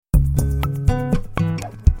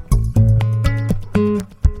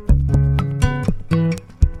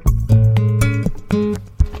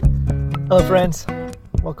Hello friends,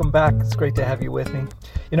 welcome back. It's great to have you with me.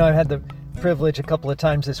 I've had the privilege a couple of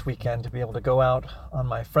times this weekend to be able to go out on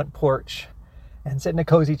my front porch and sit in a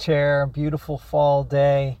cozy chair, beautiful fall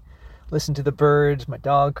day, listen to the birds, my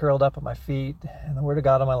dog curled up at my feet, and the Word of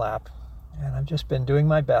God on my lap. And I've just been doing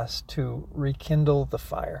my best to rekindle the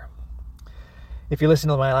fire. If you listen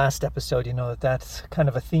to my last episode, you know that that's kind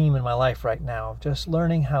of a theme in my life right now, just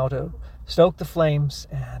learning how to stoke the flames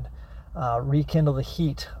and rekindle the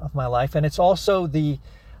heat of my life. And it's also the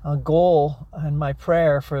goal and my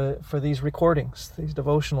prayer for these recordings, these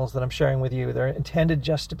devotionals that I'm sharing with you. They're intended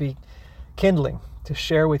just to be kindling, to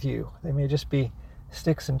share with you. They may just be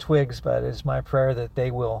sticks and twigs, but it's my prayer that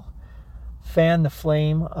they will fan the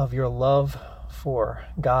flame of your love for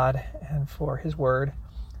God and for His Word.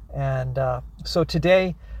 And so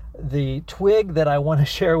today, the twig that I want to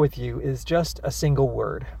share with you is just a single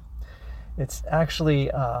word. It's actually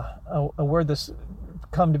a word that's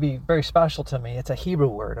come to be very special to me. It's a Hebrew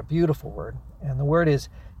word, a beautiful word, and the word is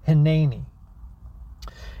Hineni.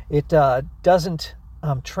 It doesn't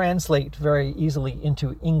translate very easily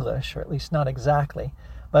into English, or at least not exactly,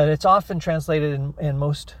 but it's often translated in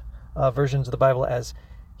most versions of the Bible as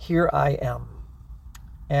 "Here I am."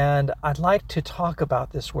 And I'd like to talk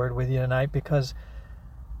about this word with you tonight because,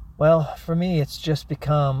 well, for me, it's just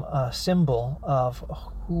become a symbol of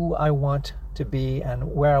who I want to be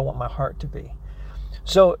and where I want my heart to be.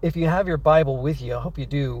 So if you have your Bible with you, I hope you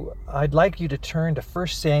do, I'd like you to turn to 1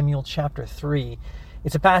 Samuel chapter 3.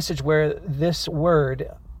 It's a passage where this word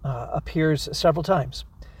appears several times,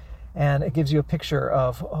 and it gives you a picture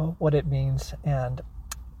of what it means. And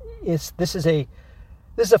this is a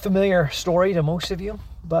familiar story to most of you,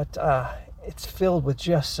 but it's filled with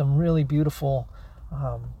just some really beautiful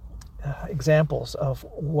examples of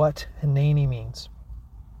what Hineni means.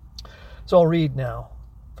 So I'll read now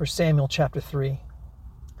for Samuel chapter 3.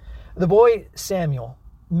 The boy Samuel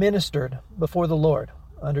ministered before the Lord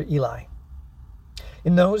under Eli.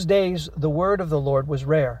 In those days, the word of the Lord was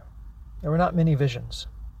rare. There were not many visions.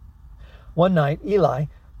 One night, Eli,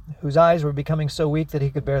 whose eyes were becoming so weak that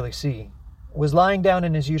he could barely see, was lying down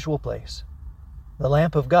in his usual place. The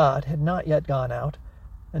lamp of God had not yet gone out,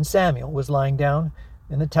 and Samuel was lying down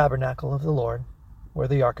in the tabernacle of the Lord, where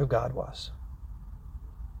the ark of God was.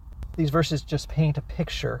 These verses just paint a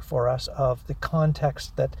picture for us of the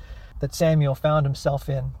context that Samuel found himself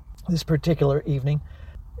in this particular evening.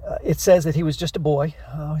 It says that he was just a boy.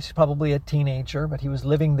 He's probably a teenager, but he was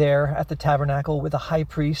living there at the tabernacle with the high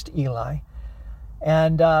priest Eli.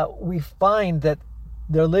 And we find that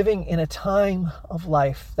they're living in a time of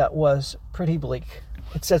life that was pretty bleak.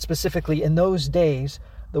 It said specifically, in those days,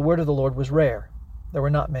 the word of the Lord was rare. There were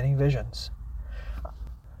not many visions.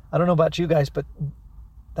 I don't know about you guys, but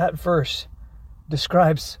that verse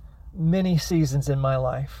describes many seasons in my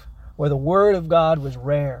life where the word of God was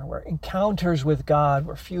rare, where encounters with God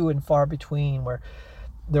were few and far between, where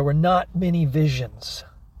there were not many visions.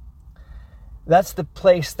 That's the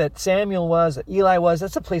place that Samuel was, that Eli was.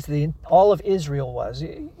 That's the place that all of Israel was.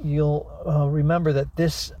 You'll remember that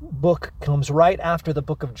this book comes right after the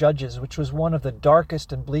book of Judges, which was one of the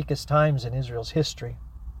darkest and bleakest times in Israel's history.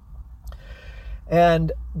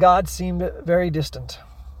 And God seemed very distant,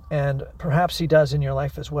 and perhaps He does in your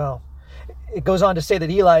life as well. It goes on to say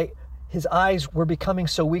that Eli, his eyes were becoming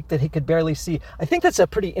so weak that he could barely see. I think that's a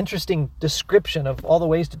pretty interesting description of all the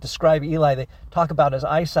ways to describe Eli. They talk about his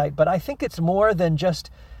eyesight, but I think it's more than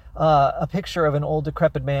just a picture of an old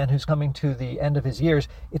decrepit man who's coming to the end of his years.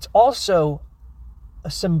 It's also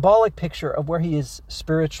a symbolic picture of where he is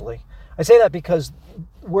spiritually. I say that because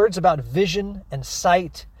words about vision and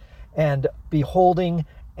sight and beholding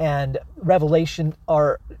and revelation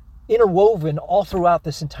are interwoven all throughout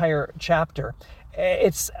this entire chapter.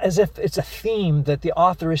 It's as if it's a theme that the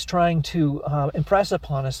author is trying to impress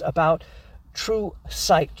upon us about true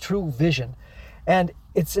sight, true vision. And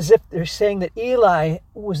it's as if they're saying that Eli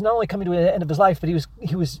was not only coming to the end of his life, but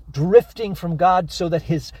he was drifting from God so that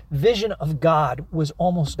his vision of God was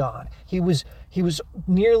almost gone. He was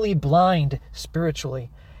nearly blind spiritually.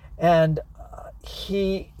 And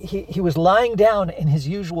he was lying down in his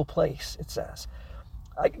usual place, it says.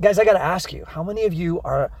 Guys, I got to ask you, how many of you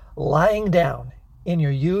are lying down in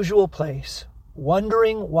your usual place,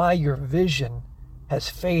 wondering why your vision has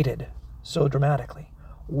faded so dramatically,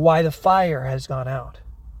 why the fire has gone out?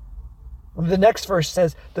 The next verse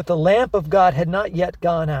says that the lamp of God had not yet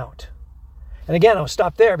gone out. And again, I'll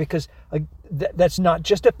stop there because that's not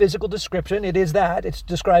just a physical description. It is that. It's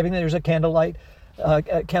describing that there's a candelabra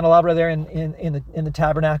there in the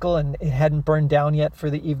tabernacle, and it hadn't burned down yet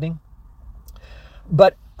for the evening.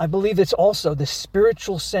 But I believe it's also the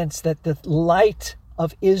spiritual sense that the light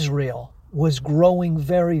of Israel was growing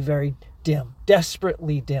very, very dim,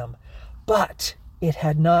 desperately dim, but it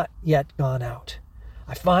had not yet gone out.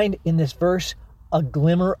 I find in this verse a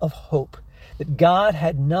glimmer of hope that God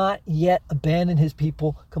had not yet abandoned his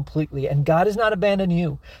people completely, and God has not abandoned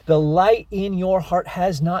you. The light in your heart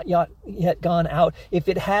has not yet gone out. If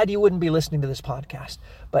it had, you wouldn't be listening to this podcast,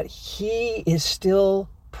 but he is still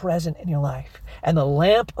present in your life, and the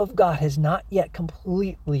lamp of God has not yet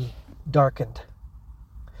completely darkened.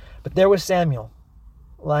 But there was Samuel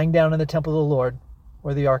lying down in the temple of the Lord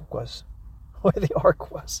where the ark was.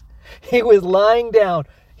 He was lying down.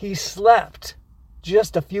 He slept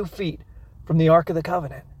just a few feet from the Ark of the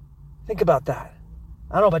Covenant. Think about that.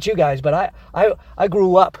 I don't know about you guys, but I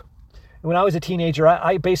grew up. When I was a teenager,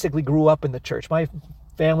 I basically grew up in the church. My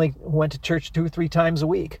family went to church 2-3 times a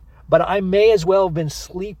week. But I may as well have been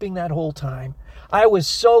sleeping that whole time. I was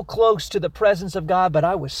so close to the presence of God, but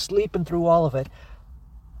I was sleeping through all of it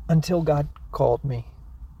until God called me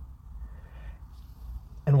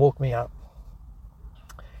and woke me up.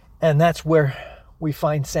 And that's where we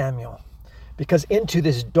find Samuel. Because into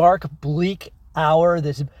this dark, bleak hour,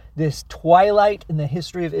 this twilight in the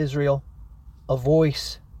history of Israel, a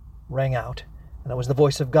voice rang out. And it was the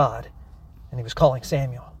voice of God. And he was calling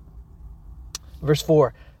Samuel. Verse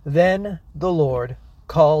 4, then the Lord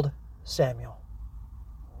called Samuel.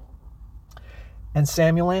 And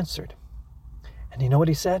Samuel answered. And you know what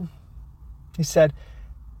he said? He said,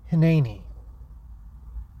 Hineni.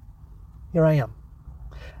 Here I am.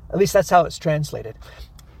 At least that's how it's translated.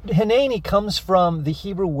 Hineni comes from the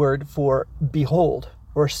Hebrew word for behold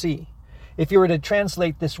or see. If you were to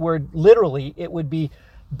translate this word literally, it would be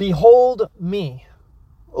behold me.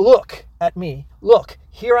 Look at me. Look,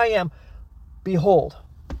 here I am. Behold,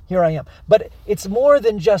 here I am. But it's more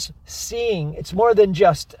than just seeing. It's more than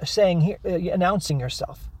just saying, announcing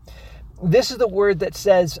yourself. This is the word that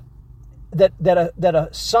says that a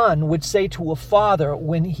son would say to a father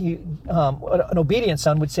when an obedient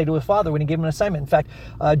son would say to a father when he gave him an assignment. In fact,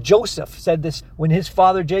 Joseph said this when his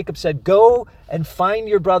father Jacob said, go and find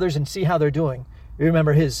your brothers and see how they're doing. You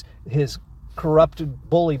remember his corrupted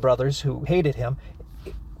bully brothers who hated him.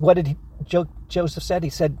 What did Joseph said? He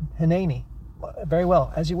said, Hineni. Very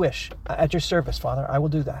well, as you wish. At your service, Father, I will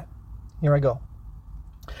do that. Here I go.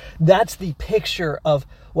 That's the picture of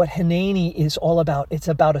what Hineni is all about. It's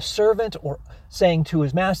about a servant or saying to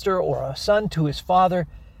his master or a son to his father,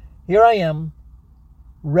 here I am,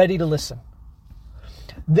 ready to listen.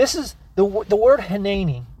 This is the word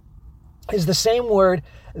Hineni is the same word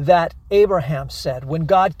that Abraham said when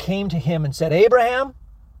God came to him and said, Abraham,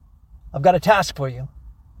 I've got a task for you.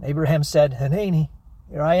 Abraham said, Hineni,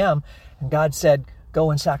 here I am. And God said,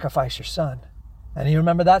 go and sacrifice your son. And you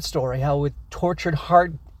remember that story, how with tortured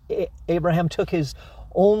heart, Abraham took his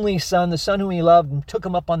only son, the son whom he loved, and took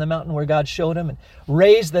him up on the mountain where God showed him and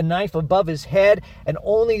raised the knife above his head. And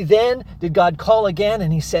only then did God call again.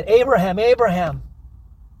 And he said, Abraham, Abraham.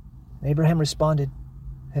 And Abraham responded,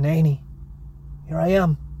 Hineni, here I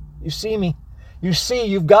am. You see me. You see,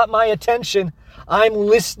 you've got my attention. I'm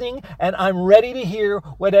listening and I'm ready to hear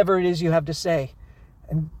whatever it is you have to say.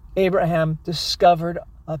 And Abraham discovered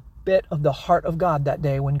a bit of the heart of God that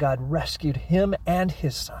day when God rescued him and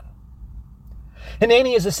his son.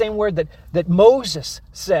 Hineni is the same word that Moses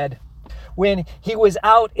said when he was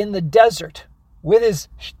out in the desert with his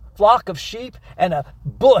flock of sheep and a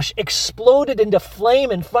bush exploded into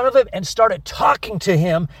flame in front of him and started talking to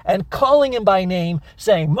him and calling him by name,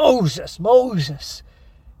 saying, Moses, Moses.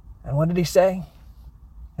 And what did he say?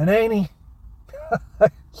 Hineni,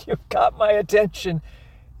 you've got my attention.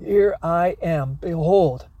 Here I am.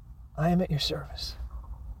 Behold, I am at your service.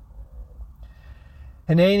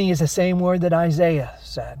 Hineni is the same word that Isaiah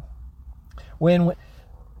said when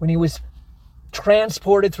he was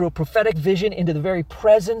transported through a prophetic vision into the very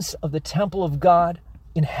presence of the temple of God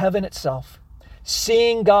in heaven itself,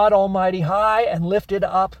 seeing God Almighty high and lifted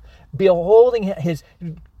up, beholding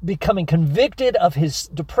becoming convicted of his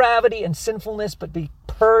depravity and sinfulness, but be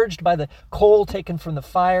purged by the coal taken from the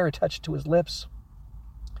fire attached to his lips.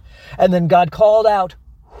 And then God called out,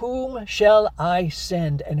 whom shall I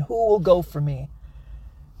send and who will go for me?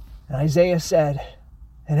 And Isaiah said,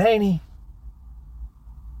 Hineni,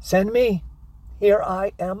 send me. Here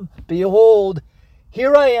I am. Behold,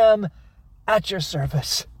 here I am at your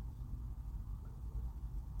service.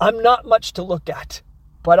 I'm not much to look at,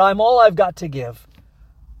 but I'm all I've got to give.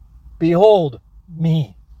 Behold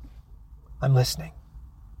me. I'm listening.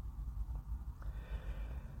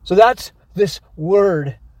 So that's this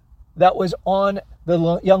word that was on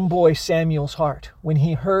the young boy Samuel's heart when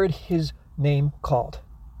he heard his name called.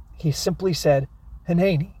 He simply said,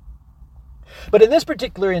 Hineni. But in this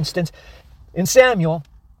particular instance, in Samuel,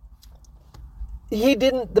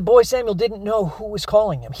 the boy Samuel didn't know who was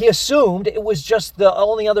calling him. He assumed it was just the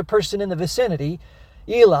only other person in the vicinity,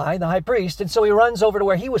 Eli, the high priest. And so he runs over to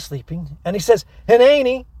where he was sleeping and he says,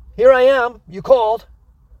 Hineni, here I am. You called.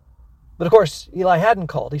 But of course, Eli hadn't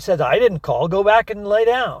called. He said, I didn't call. Go back and lay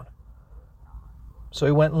down. So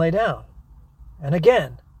he went and lay down. And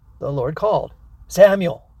again, the Lord called,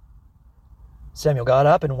 Samuel. Samuel got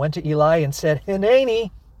up and went to Eli and said,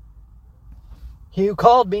 Hineni, you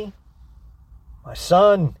called me. My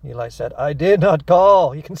son, Eli said, I did not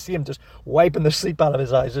call. You can see him just wiping the sleep out of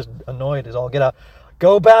his eyes, just annoyed as all get out.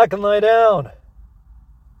 Go back and lie down.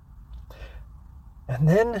 And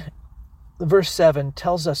then verse 7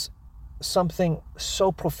 tells us something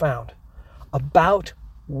so profound about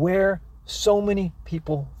where so many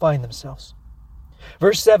people find themselves.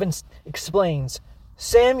 Verse 7 explains,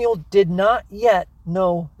 Samuel did not yet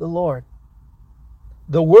know the Lord.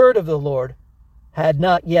 The word of the Lord had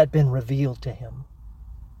not yet been revealed to him.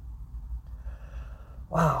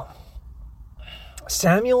 Wow.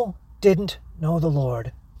 Samuel didn't know the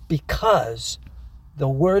Lord because the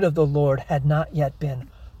word of the Lord had not yet been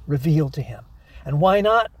revealed to him. And why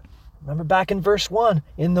not? Remember back in verse 1,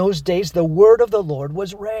 in those days the word of the Lord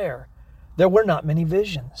was rare. There were not many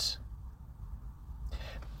visions.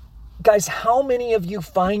 Guys, how many of you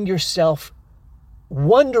find yourself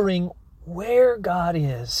wondering where God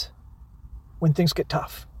is when things get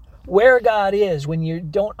tough? Where God is when you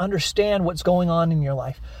don't understand what's going on in your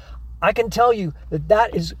life? I can tell you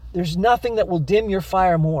there's nothing that will dim your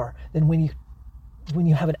fire more than when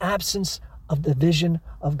you have an absence of the vision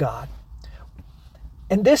of God.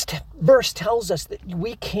 And this verse tells us that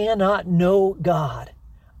we cannot know God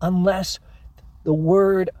unless the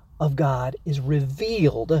word of God is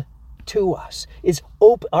revealed to us.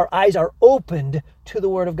 Our eyes are opened to the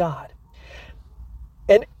word of God.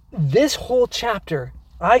 And this whole chapter,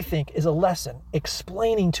 I think, is a lesson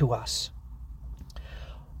explaining to us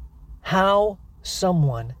how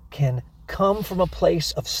someone can come from a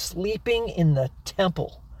place of sleeping in the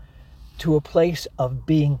temple to a place of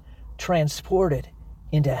being transported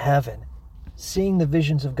into heaven, seeing the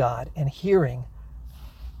visions of God and hearing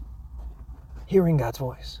God's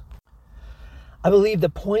voice. I believe the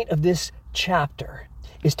point of this chapter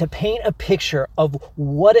is to paint a picture of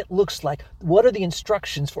what it looks like. What are the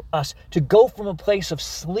instructions for us to go from a place of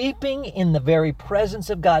sleeping in the very presence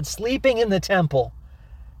of God, sleeping in the temple,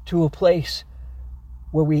 to a place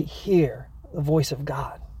where we hear the voice of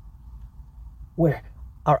God, where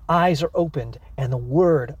our eyes are opened and the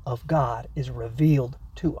word of God is revealed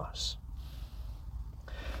to us.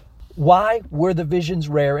 Why were the visions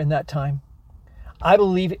rare in that time? I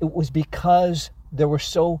believe it was because there were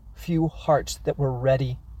so few hearts that were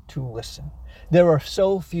ready to listen. There were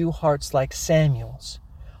so few hearts like Samuel's,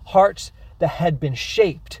 hearts that had been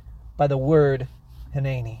shaped by the word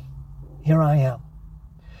Hineni. Here I am.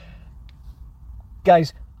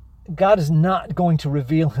 Guys, God is not going to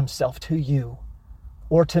reveal himself to you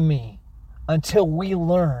or to me until we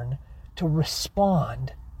learn to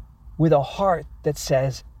respond with a heart that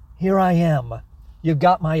says, here I am. You've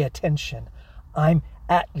got my attention. I'm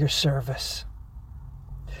at your service.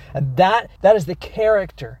 And that is the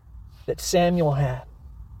character that Samuel had.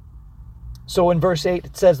 So in verse 8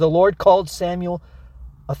 it says, the Lord called Samuel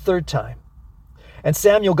a third time. And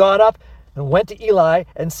Samuel got up and went to Eli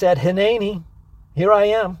and said, Hineni, here I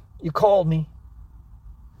am. You called me.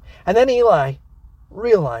 And then Eli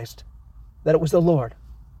realized that it was the Lord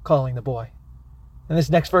calling the boy. In this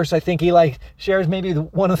next verse, I think Eli shares maybe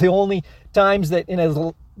one of the only times that in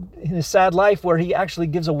his sad life where he actually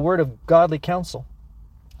gives a word of godly counsel.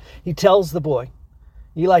 He tells the boy,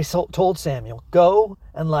 Eli told Samuel, go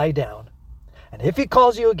and lie down. And if he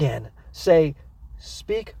calls you again, say,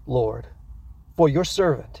 speak, Lord, for your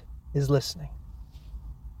servant is listening.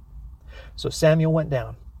 So Samuel went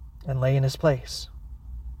down and lay in his place.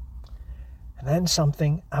 And then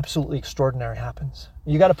something absolutely extraordinary happens.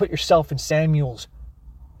 You got to put yourself in Samuel's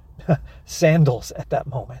sandals at that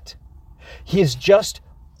moment. He has just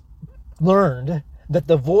learned that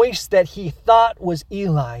the voice that he thought was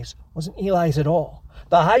Eli's wasn't Eli's at all.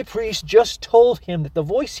 The high priest just told him that the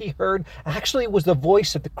voice he heard actually was the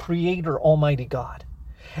voice of the Creator, Almighty God.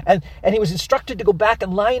 And he was instructed to go back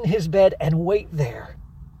and lie in his bed and wait there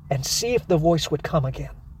and see if the voice would come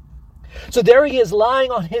again. So there he is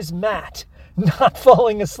lying on his mat, not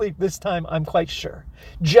falling asleep this time, I'm quite sure.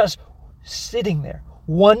 Just sitting there,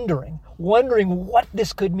 wondering what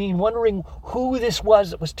this could mean, wondering who this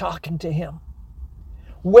was that was talking to him.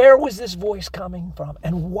 Where was this voice coming from?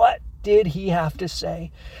 And what did he have to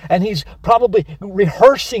say? And he's probably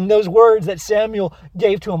rehearsing those words that Samuel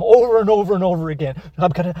gave to him over and over and over again. I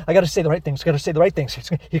got to say the right things. Got to say the right things.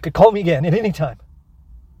 He could call me again at any time.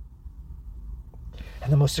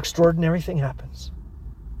 And the most extraordinary thing happens.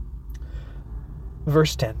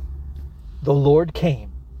 Verse 10. The Lord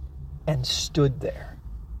came and stood there.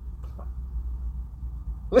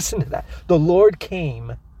 Listen to that. The Lord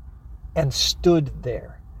came and stood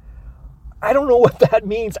there. I don't know what that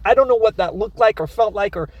means. I don't know what that looked like or felt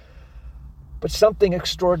like, but something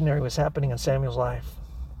extraordinary was happening in Samuel's life.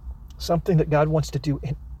 Something that God wants to do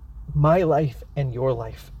in my life and your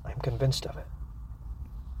life. I'm convinced of it.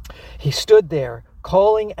 He stood there,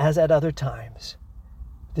 calling as at other times.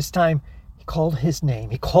 This time, he called his name.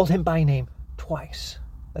 He called him by name twice.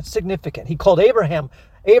 That's significant. He called Abraham,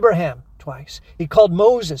 Abraham twice. He called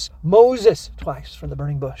Moses, Moses twice from the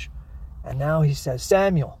burning bush. And now he says,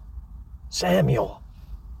 Samuel, Samuel.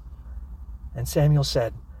 And Samuel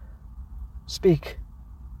said, speak,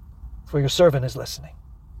 for your servant is listening.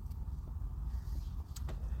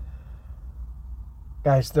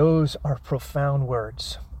 Guys, those are profound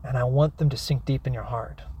words, and I want them to sink deep in your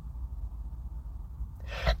heart.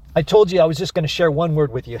 I told you I was just going to share one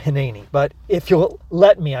word with you, Hineni, but if you'll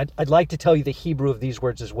let me, I'd like to tell you the Hebrew of these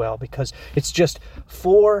words as well, because it's just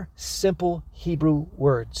 4 simple Hebrew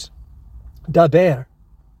words. Daber,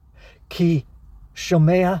 ki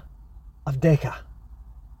shomea avdeka.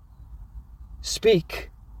 Speak,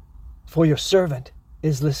 for your servant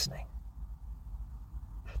is listening.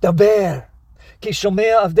 Daber, ki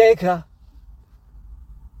shomea avdeka.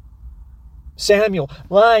 Samuel,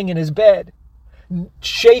 lying in his bed,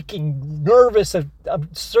 shaking, nervous, I'm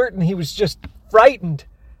certain he was just frightened.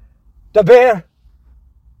 Daber,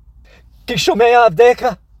 ki shomea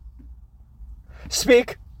avdeka.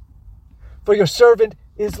 Speak, for your servant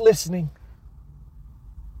is listening.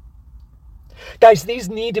 Guys, these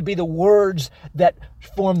need to be the words that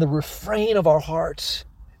form the refrain of our hearts.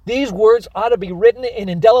 These words ought to be written in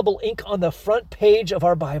indelible ink on the front page of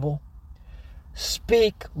our Bible.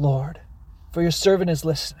 Speak, Lord, for your servant is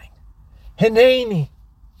listening. Hineni,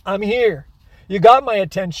 I'm here. You got my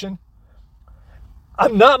attention.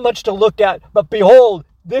 I'm not much to look at, but behold,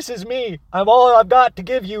 this is me. I'm all I've got to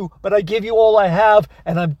give you, but I give you all I have,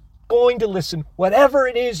 and I'm going to listen. Whatever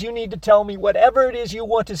it is you need to tell me, whatever it is you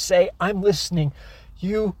want to say, I'm listening.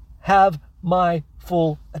 You have my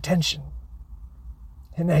full attention.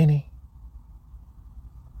 Hineni.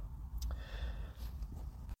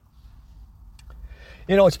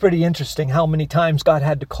 You know, it's pretty interesting how many times God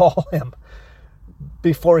had to call him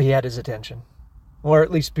before he had his attention, or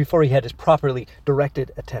at least before he had his properly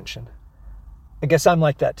directed attention. I guess I'm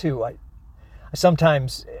like that too. I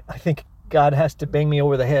sometimes think God has to bang me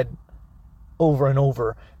over the head over and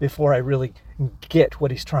over before I really get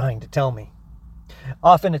what he's trying to tell me.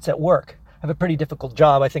 Often it's at work. I have a pretty difficult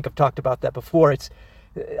job. I think I've talked about that before.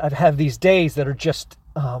 I have these days that are just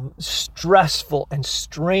stressful and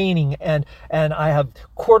straining, and I have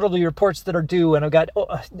quarterly reports that are due, and I've got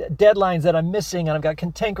deadlines that I'm missing, and I've got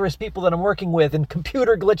cantankerous people that I'm working with, and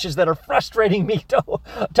computer glitches that are frustrating me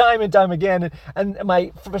time and time again, and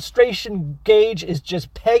my frustration gauge is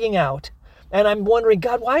just pegging out. And I'm wondering,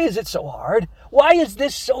 God, why is it so hard? Why is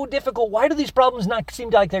this so difficult? Why do these problems not seem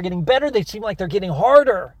like they're getting better? They seem like they're getting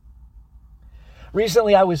harder.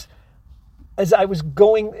 Recently, as I was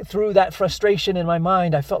going through that frustration in my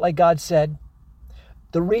mind, I felt like God said,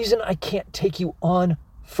 the reason I can't take you on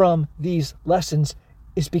from these lessons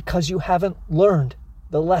is because you haven't learned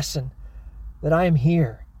the lesson that I am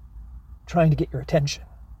here trying to get your attention.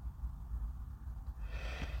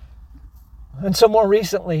 And so more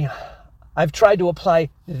recently, I've tried to apply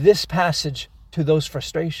this passage to those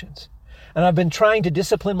frustrations. And I've been trying to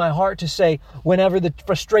discipline my heart to say, whenever the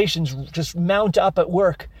frustrations just mount up at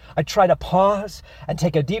work, I try to pause and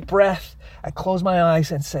take a deep breath and close my eyes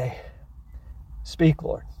and say, speak,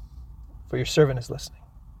 Lord, for your servant is listening.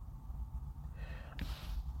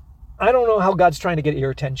 I don't know how God's trying to get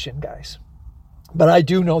your attention, guys, but I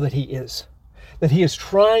do know that he is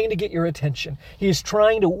trying to get your attention. He is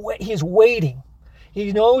waiting.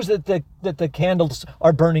 He knows that the candles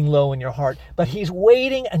are burning low in your heart, but he's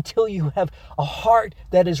waiting until you have a heart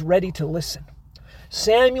that is ready to listen.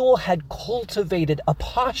 Samuel had cultivated a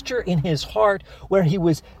posture in his heart where he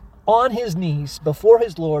was on his knees before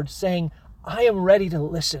his Lord saying, I am ready to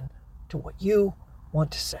listen to what you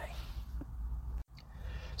want to say.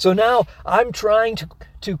 So now I'm trying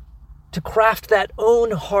to craft that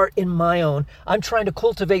own heart in my own. I'm trying to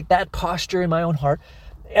cultivate that posture in my own heart.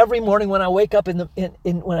 Every morning when I wake up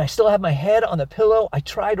when I still have my head on the pillow, I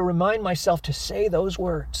try to remind myself to say those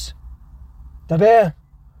words. Daber,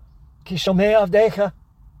 ki shomea avdecha.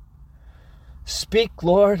 Speak,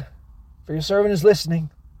 Lord, for your servant is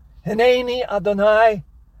listening. Hineni Adonai.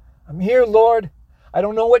 I'm here, Lord. I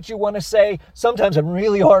don't know what you want to say. Sometimes I'm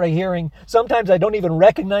really hard of hearing. Sometimes I don't even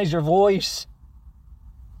recognize your voice.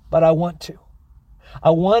 But I want to.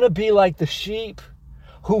 I want to be like the sheep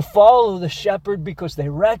who follow the shepherd because they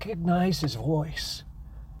recognize his voice.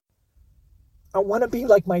 I want to be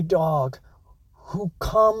like my dog who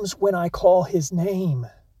comes when I call his name.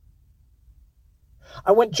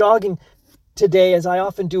 I went jogging today, as I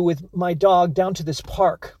often do with my dog, down to this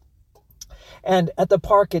park. And at the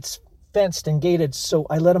park, it's fenced and gated, so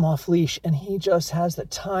I let him off leash, and he just has the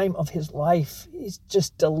time of his life. He's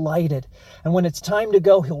just delighted. And when it's time to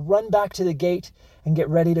go, he'll run back to the gate and get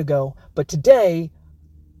ready to go. But today,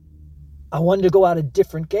 I wanted to go out a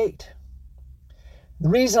different gate. The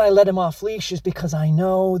reason I let him off leash is because I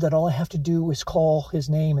know that all I have to do is call his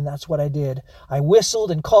name, and that's what I did. I whistled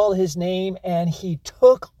and called his name, and he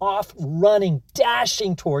took off running,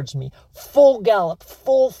 dashing towards me, full gallop,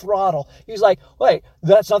 full throttle. He was like, wait,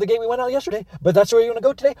 that's not the gate we went out yesterday, but that's where you want to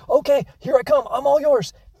go today? Okay, here I come. I'm all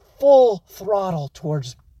yours. Full throttle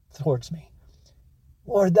towards me.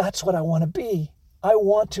 Lord, that's what I want to be. I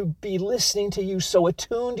want to be listening to you, so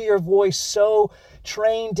attuned to your voice, so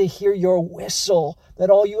trained to hear your whistle,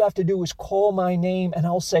 that all you have to do is call my name and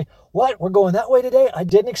I'll say, what? We're going that way today? I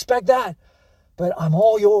didn't expect that, but I'm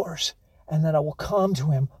all yours. And then I will come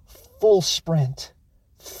to him full sprint,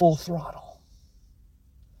 full throttle.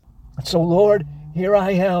 And so, Lord, here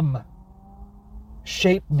I am.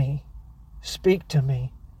 Shape me, speak to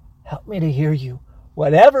me, help me to hear you,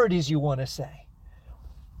 whatever it is you want to say.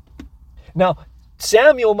 Now,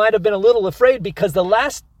 Samuel might have been a little afraid because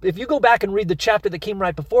if you go back and read the chapter that came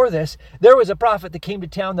right before this, there was a prophet that came to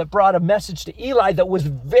town that brought a message to Eli that was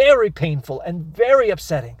very painful and very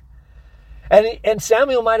upsetting. And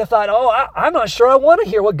Samuel might have thought, I'm not sure I want to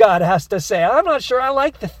hear what God has to say. I'm not sure I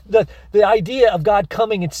like the idea of God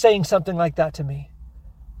coming and saying something like that to me.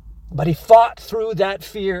 But he fought through that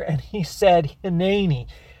fear and he said, Hineni,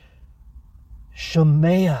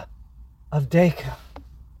 Shomea Avdecha.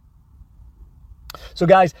 So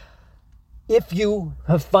guys, if you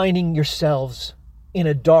are finding yourselves in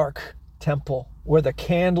a dark temple where the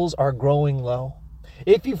candles are growing low,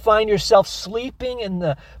 if you find yourself sleeping in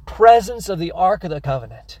the presence of the Ark of the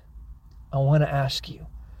Covenant, I want to ask you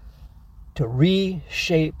to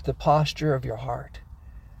reshape the posture of your heart,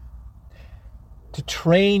 to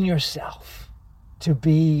train yourself to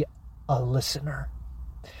be a listener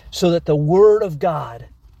so that the Word of God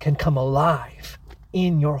can come alive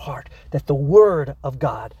in your heart, that the Word of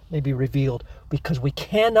God may be revealed, because we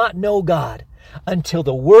cannot know God until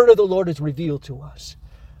the Word of the Lord is revealed to us.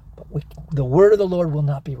 But the Word of the Lord will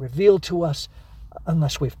not be revealed to us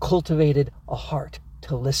unless we've cultivated a heart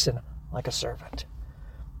to listen like a servant.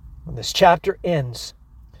 When this chapter ends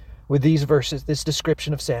with these verses, this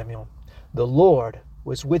description of Samuel, the Lord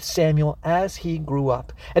was with Samuel as he grew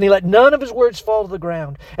up, and he let none of his words fall to the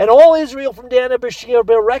ground. And all Israel from Dan to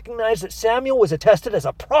Beersheba recognized that Samuel was attested as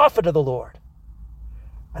a prophet of the Lord.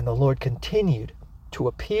 And the Lord continued to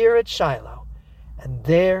appear at Shiloh, and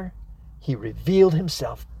there he revealed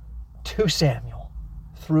himself to Samuel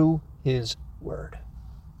through his word.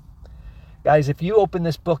 Guys, if you open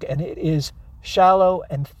this book and it is shallow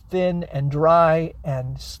and thin and dry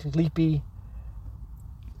and sleepy,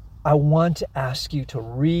 I want to ask you to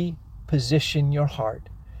reposition your heart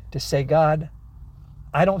to say, God,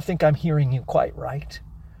 I don't think I'm hearing you quite right.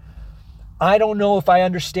 I don't know if I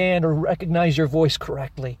understand or recognize your voice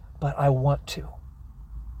correctly, but I want to.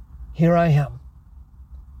 Here I am.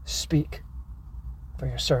 Speak, for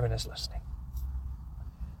your servant is listening.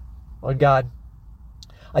 Lord God,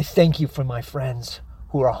 I thank you for my friends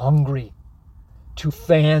who are hungry to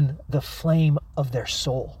fan the flame of their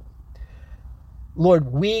soul.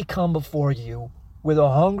 Lord, we come before you with a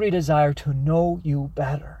hungry desire to know you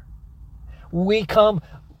better. We come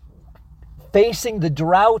facing the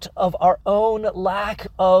drought of our own lack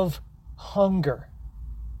of hunger,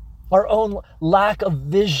 our own lack of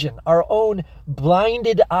vision, our own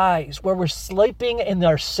blinded eyes, where we're sleeping in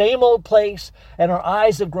our same old place and our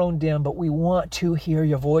eyes have grown dim, but we want to hear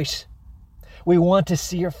your voice. We want to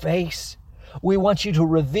see your face. We want you to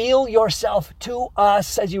reveal yourself to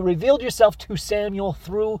us as you revealed yourself to Samuel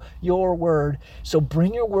through your word. So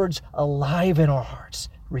bring your words alive in our hearts.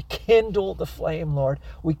 Rekindle the flame, Lord.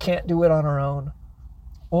 We can't do it on our own.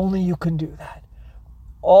 Only you can do that.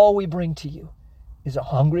 All we bring to you is a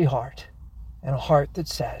hungry heart and a heart that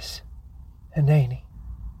says, Hineni,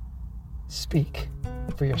 speak,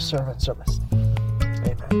 for your servants are listening.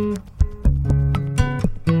 Amen.